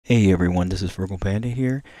Hey everyone, this is Virgo Panda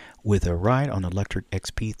here with a ride on Lectric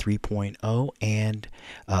XP 3.0 and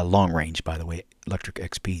long range, by the way, Lectric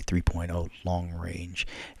XP 3.0 long range,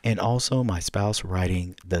 and also my spouse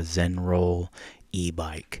riding the Zenroll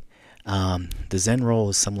e-bike. The Zenroll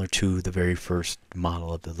is similar to the very first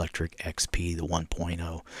model of the Lectric XP, the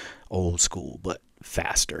 1.0, old school, but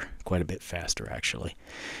faster, quite a bit faster actually.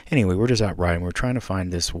 Anyway, we're just out riding. We're trying to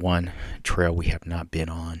find this one trail we have not been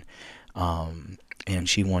on. And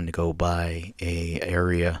she wanted to go by a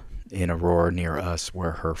area in Aurora near us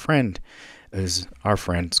where her friend is, our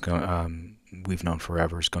friend's going, we've known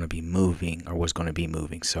forever, is going to be moving, or was going to be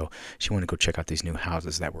moving. So she wanted to go check out these new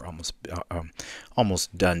houses that were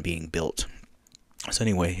almost done being built. So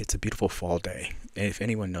anyway, it's a beautiful fall day. And if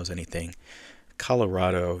anyone knows anything,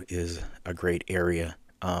 Colorado is a great area.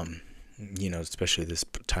 Especially this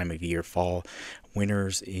time of year, fall,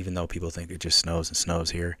 winters, even though people think it just snows and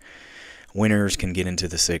snows here. Winters can get into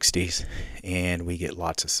the 60s, and we get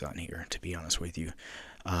lots of sun here, to be honest with you.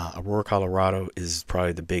 Aurora, Colorado is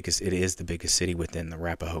probably the biggest. It is the biggest city within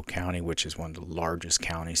Arapahoe County, which is one of the largest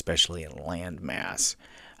counties, especially in land mass.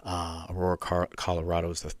 Aurora,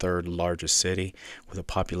 Colorado is the third largest city with a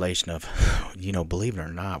population of, believe it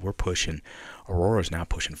or not, Aurora is now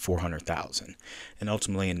pushing 400,000. And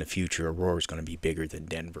ultimately in the future, Aurora is going to be bigger than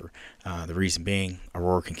Denver. The reason being,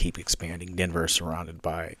 Aurora can keep expanding. Denver is surrounded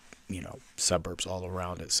by suburbs all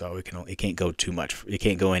around it, so it can't go too much. It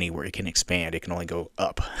can't go anywhere. It can expand. It can only go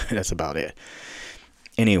up. That's about it.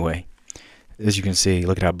 Anyway, as you can see,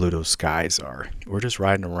 look at how blue those skies are. We're just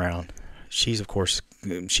riding around. She's, of course,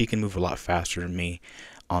 she can move a lot faster than me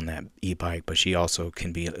on that e-bike, but she also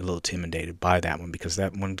can be a little intimidated by that one because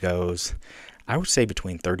that one goes, I would say,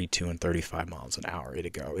 between 32 and 35 miles an hour.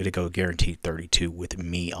 It'd go guaranteed 32 with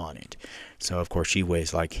me on it. So of course she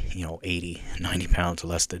weighs like 80, 90 pounds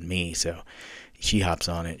less than me. So she hops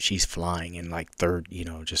on it. She's flying in like third,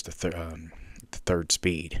 just the third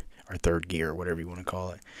speed or third gear, whatever you want to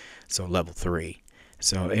call it. So level 3.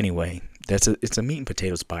 So anyway, it's a meat and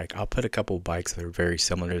potatoes bike. I'll put a couple of bikes that are very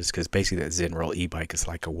similar to this because basically that Zenroll e-bike is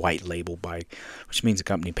like a white label bike, which means the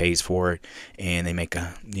company pays for it and they make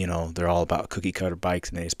they're all about cookie cutter bikes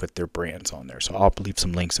and they just put their brands on there. So I'll leave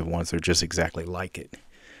some links of ones that are just exactly like it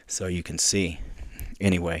so you can see.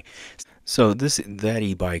 Anyway, so that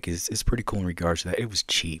e-bike is pretty cool in regards to that. It was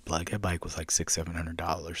cheap. Like that bike was like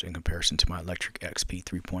 $600-700 in comparison to my Lectric XP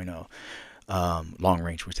 3.0. Long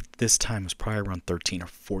range, which at this time was probably around $1,300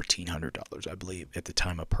 or $1,400, I believe, at the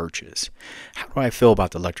time of purchase. How do I feel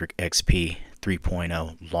about the Lectric XP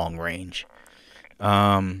 3.0 long range?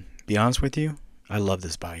 Be honest with you, I love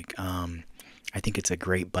this bike. I think it's a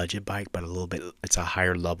great budget bike, but it's a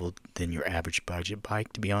higher level than your average budget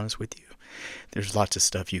bike, to be honest with you. There's lots of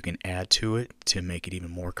stuff you can add to it to make it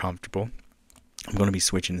even more comfortable. I'm going to be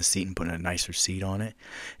switching the seat and putting a nicer seat on it.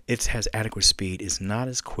 It has adequate speed. It's not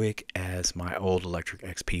as quick as my old Lectric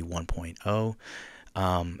XP 1.0.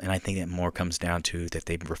 And I think that more comes down to that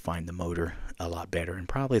they've refined the motor a lot better. And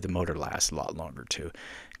probably the motor lasts a lot longer too.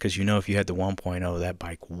 Because if you had the 1.0, that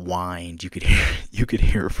bike whined. You could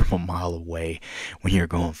hear it from a mile away when you're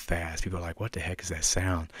going fast. People are like, what the heck is that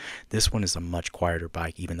sound? This one is a much quieter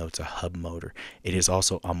bike, even though it's a hub motor. It is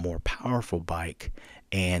also a more powerful bike.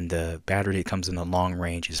 And the battery that comes in the long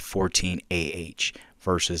range is 14 AH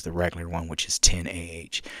versus the regular one, which is 10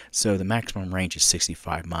 AH. So the maximum range is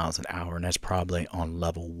 65 miles an hour, and that's probably on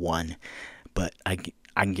level 1. But I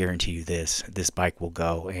can guarantee you this bike will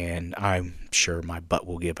go, and I'm sure my butt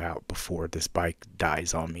will give out before this bike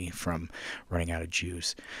dies on me from running out of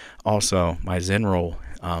juice. Also, my Zenroll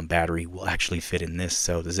battery will actually fit in this.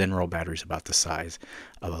 So the Zenroll battery is about the size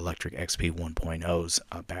of Lectric XP 1.0's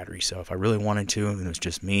battery. So if I really wanted to, and it was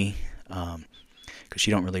just me, because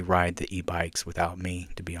you don't really ride the e-bikes without me,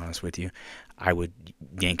 to be honest with you, I would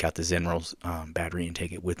yank out the Zenroll's battery and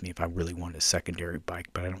take it with me if I really wanted a secondary bike.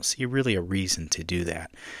 But I don't see really a reason to do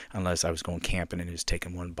that unless I was going camping and just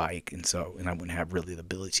taking one bike, and I wouldn't have really the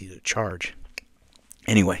ability to charge.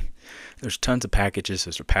 Anyway, there's tons of packages.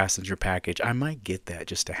 There's a passenger package. I might get that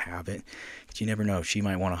just to have it. You never know. She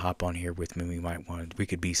might want to hop on here with me. We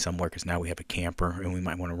could be somewhere because now we have a camper, and we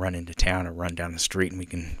might want to run into town or run down the street, and we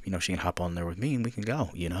can, she can hop on there with me, and we can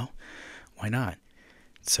go. Why not?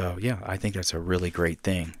 So yeah, I think that's a really great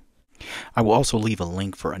thing. I will also leave a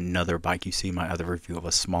link for another bike. You see my other review of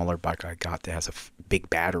a smaller bike I got that has a big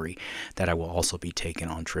battery that I will also be taking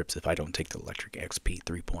on trips if I don't take the Lectric XP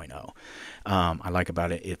 3.0. I like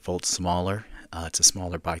about it, it folds smaller. It's a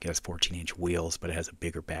smaller bike. It has 14-inch wheels, but it has a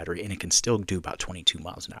bigger battery, and it can still do about 22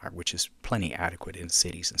 miles an hour, which is plenty adequate in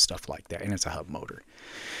cities and stuff like that, and it's a hub motor.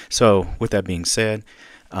 So with that being said,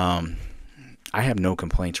 I have no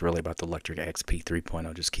complaints really about the Lectric XP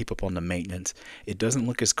 3.0. Just keep up on the maintenance. It doesn't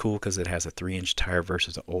look as cool because it has a 3-inch tire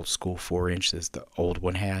versus the old school 4-inch as the old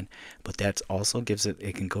one had, but that also gives it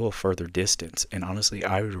can go a further distance. And honestly,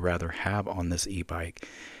 I would rather have on this e-bike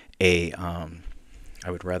I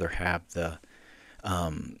would rather have the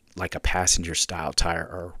like a passenger style tire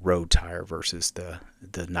or road tire versus the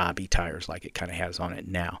knobby tires like it kind of has on it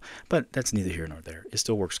now. But that's neither here nor there. It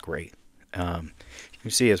still works great. You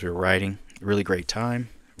can see as we're riding, really great time,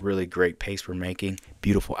 really great pace we're making.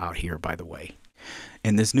 Beautiful out here, by the way.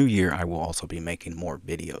 In this new year, I will also be making more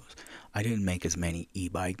videos. I didn't make as many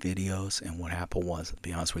e-bike videos, and what happened was, to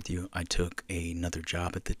be honest with you, I took another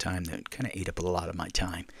job at the time that kind of ate up a lot of my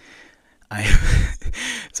time.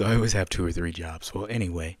 So I always have 2 or 3 jobs. Well,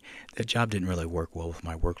 anyway, that job didn't really work well with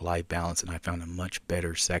my work-life balance, and I found a much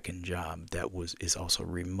better second job that is also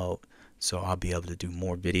remote. So I'll be able to do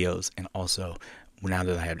more videos, and also now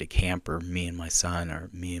that I have the camper, me and my son, or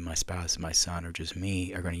me and my spouse and my son, or just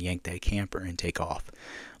me, are going to yank that camper and take off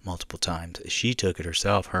multiple times. She took it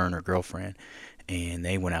herself, her and her girlfriend, and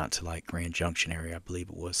they went out to like Grand Junction area, I believe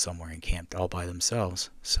it was, somewhere, and camped all by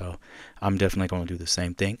themselves. So I'm definitely going to do the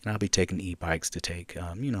same thing, and I'll be taking e-bikes to take,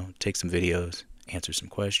 take some videos, answer some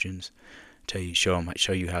questions,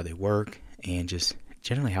 show you how they work, and just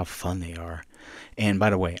generally how fun they are. And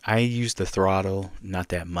by the way, I use the throttle not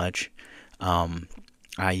that much.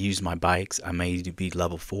 I use my bikes. I may be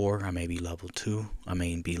level 4, I may be level 2, I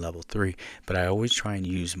may be level 3, but I always try and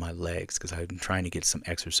use my legs because I'm trying to get some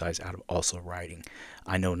exercise out of also riding.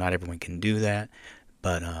 I know not everyone can do that,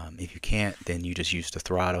 but if you can't, then you just use the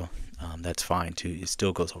throttle. That's fine too. It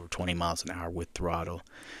still goes over 20 miles an hour with throttle.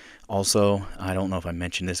 Also, I don't know if I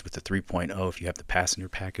mentioned this with the 3.0, if you have the passenger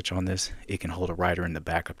package on this, it can hold a rider in the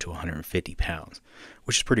back up to 150 pounds,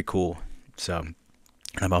 which is pretty cool. So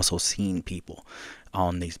I've also seen people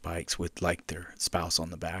on these bikes with like their spouse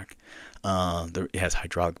on the back. It has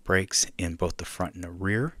hydraulic brakes in both the front and the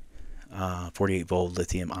rear. 48 volt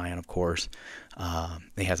lithium ion, of course.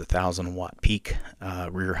 It has a 1,000 watt peak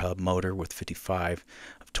rear hub motor with 55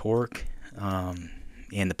 of torque.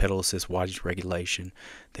 And the pedal assist wattage regulation,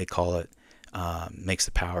 they call it, makes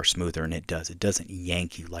the power smoother, and it does. It doesn't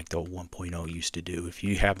yank you like the old 1.0 used to do. If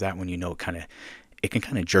you have that one, you know it can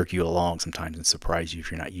kind of jerk you along sometimes and surprise you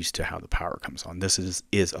if you're not used to how the power comes on. This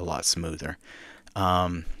is a lot smoother.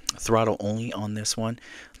 Throttle only on this one.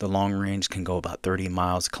 The long range can go about 30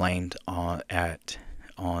 miles claimed on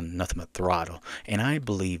nothing but throttle, and I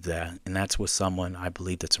believe that, and that's with someone I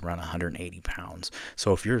believe that's around 180 pounds.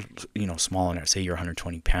 So if you're small enough, say you're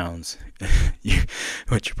 120 pounds,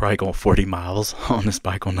 but you're probably going 40 miles on this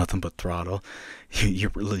bike on nothing but throttle,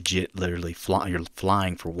 you're literally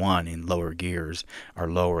flying for one in lower gears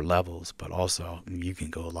or lower levels, but also you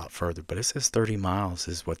can go a lot further. But it says 30 miles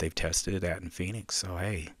is what they've tested it at in Phoenix. So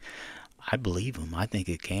hey, I believe them. I think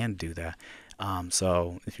it can do that.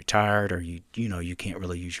 So if you're tired, or you can't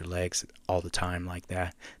really use your legs all the time like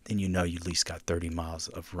that, then you at least got 30 miles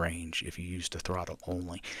of range if you use the throttle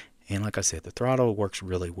only. And like I said, the throttle works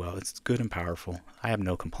really well. It's good and powerful. I have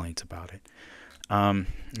no complaints about it.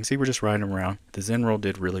 You see, we're just riding around. The Zenroll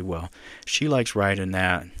did really well. She likes riding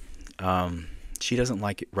that. She doesn't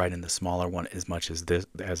like it riding the smaller one as much as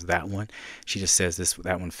that one. She just says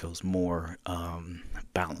that one feels more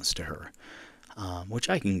balanced to her. Which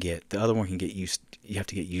I can get. The other one can get used. You have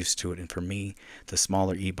to get used to it. And for me, the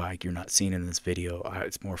smaller e-bike you're not seeing in this video,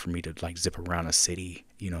 it's more for me to like zip around a city,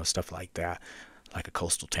 stuff like that, like a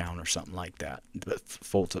coastal town or something like that. But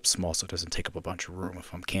folds up small so it doesn't take up a bunch of room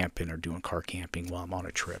if I'm camping or doing car camping while I'm on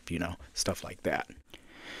a trip, stuff like that.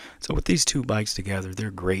 So with these two bikes together,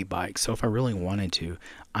 they're great bikes. So if I really wanted to,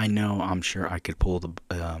 I'm sure I could pull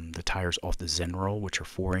the tires off the Zenroll, which are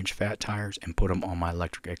 4-inch fat tires, and put them on my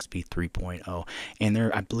Lectric XP 3.0. And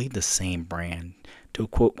they're, I believe, the same brand. Don't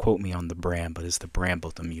quote me on the brand, but it's the brand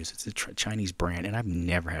both of them use. It's a Chinese brand, and I've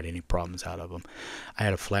never had any problems out of them. I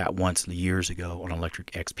had a flat once years ago on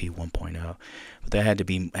Lectric XP 1.0, but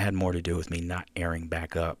that had more to do with me not airing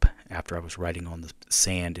back up after I was riding on the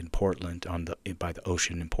sand in Portland, by the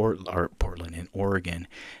ocean in Portland in Oregon,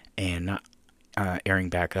 and not airing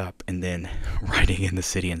back up, and then riding in the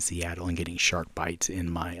city in Seattle and getting shark bites in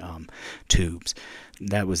my tubes.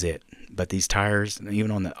 That was it. But these tires,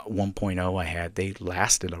 even on the 1.0 I had, they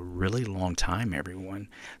lasted a really long time, everyone.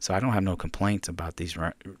 So I don't have no complaints about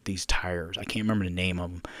these tires. I can't remember the name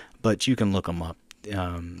of them, but you can look them up.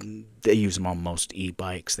 They use them on most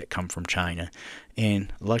e-bikes that come from China.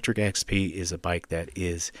 And Lectric XP is a bike that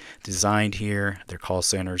is designed here. Their call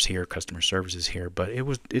centers here, customer services here, but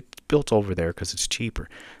it's built over there because it's cheaper.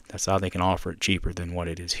 That's how they can offer it cheaper than what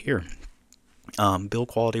it is here. Build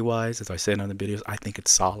quality wise, as I said in other videos, I think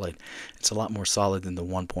it's solid. It's a lot more solid than the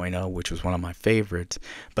 1.0, which was one of my favorites,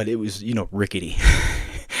 but it was, you know, rickety.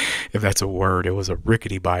 If that's a word, it was a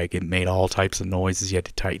rickety bike. It made all types of noises. You had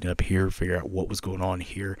to tighten up here, figure out what was going on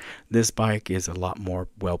here. This bike is a lot more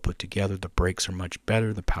well put together. The brakes are much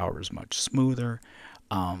better. The power is much smoother.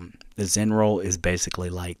 The Zen Roll is basically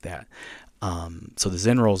like that. So the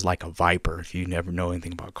Zen Roll is like a Viper. If you never know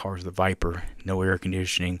anything about cars, the Viper, no air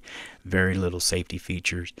conditioning, very little safety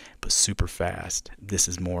features, but super fast. This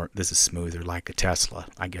is smoother, like a Tesla,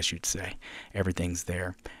 I guess you'd say. Everything's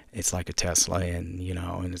there. It's like a Tesla, and you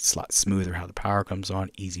know, and it's a lot smoother how the power comes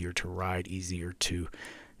on, easier to ride, easier to,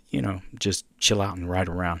 you know, just chill out and ride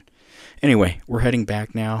around. Anyway, we're heading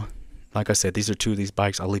back now. Like I said, these are two of these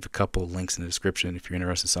bikes. I'll leave a couple of links in the description if you're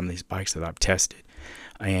interested in some of these bikes that I've tested.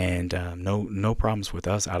 And no problems with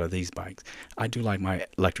us out of these bikes. I do like my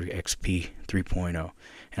Lectric XP 3.0,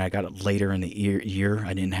 and I got it later in the year.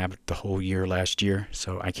 I didn't have it the whole year last year,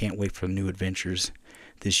 so I can't wait for new adventures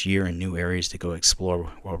this year and new areas to go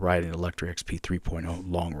explore while riding Lectric XP 3.0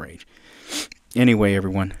 long range. Anyway,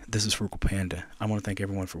 everyone, this is Frugal Panda. I want to thank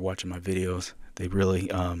everyone for watching my videos. They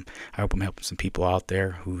really, I hope I'm helping some people out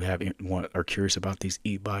there who are curious about these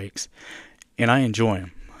e-bikes, and I enjoy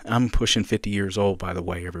them. I'm pushing 50 years old, by the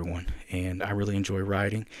way, everyone, and I really enjoy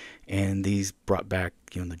riding, and these brought back,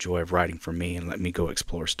 you know, the joy of riding for me and let me go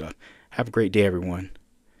explore stuff. Have a great day, everyone.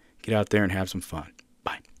 Get out there and have some fun.